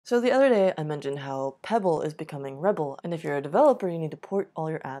So the other day I mentioned how Pebble is becoming Rebel, and if you're a developer, you need to port all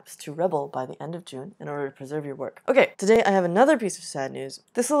your apps to Rebel by the end of June in order to preserve your work. Okay, today I have another piece of sad news.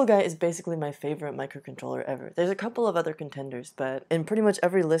 This little guy is basically my favorite microcontroller ever. There's a couple of other contenders, but in pretty much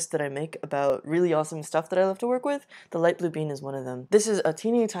every list that I make about really awesome stuff that I love to work with, the LightBlue Bean is one of them. This is a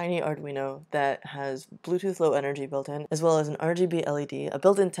teeny tiny Arduino that has Bluetooth Low Energy built in, as well as an RGB LED, a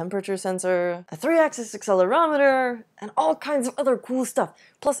built-in temperature sensor, a 3-axis accelerometer, and all kinds of other cool stuff.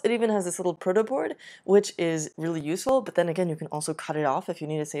 Plus, it even has this little proto board, which is really useful, but then again, you can also cut it off if you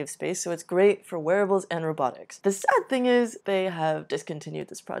need to save space, so it's great for wearables and robotics. The sad thing is, they have discontinued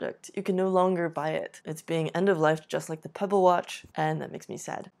this product. You can no longer buy it. It's being end-of-life just like the Pebble watch, and that makes me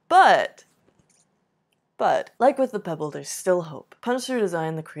sad. But, like with the Pebble, there's still hope. Punch Through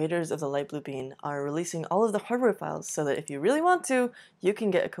Design, the creators of the LightBlue Bean, are releasing all of the hardware files so that if you really want to, you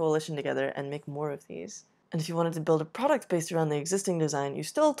can get a coalition together and make more of these. And if you wanted to build a product based around the existing design, you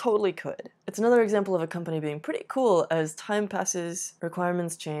still totally could. It's another example of a company being pretty cool as time passes,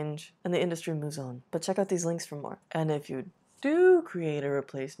 requirements change, and the industry moves on. But check out these links for more. And if you do create a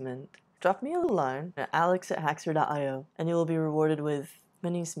replacement, drop me a line at alex@Hackster.io, and you will be rewarded with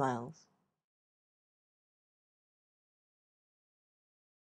many smiles.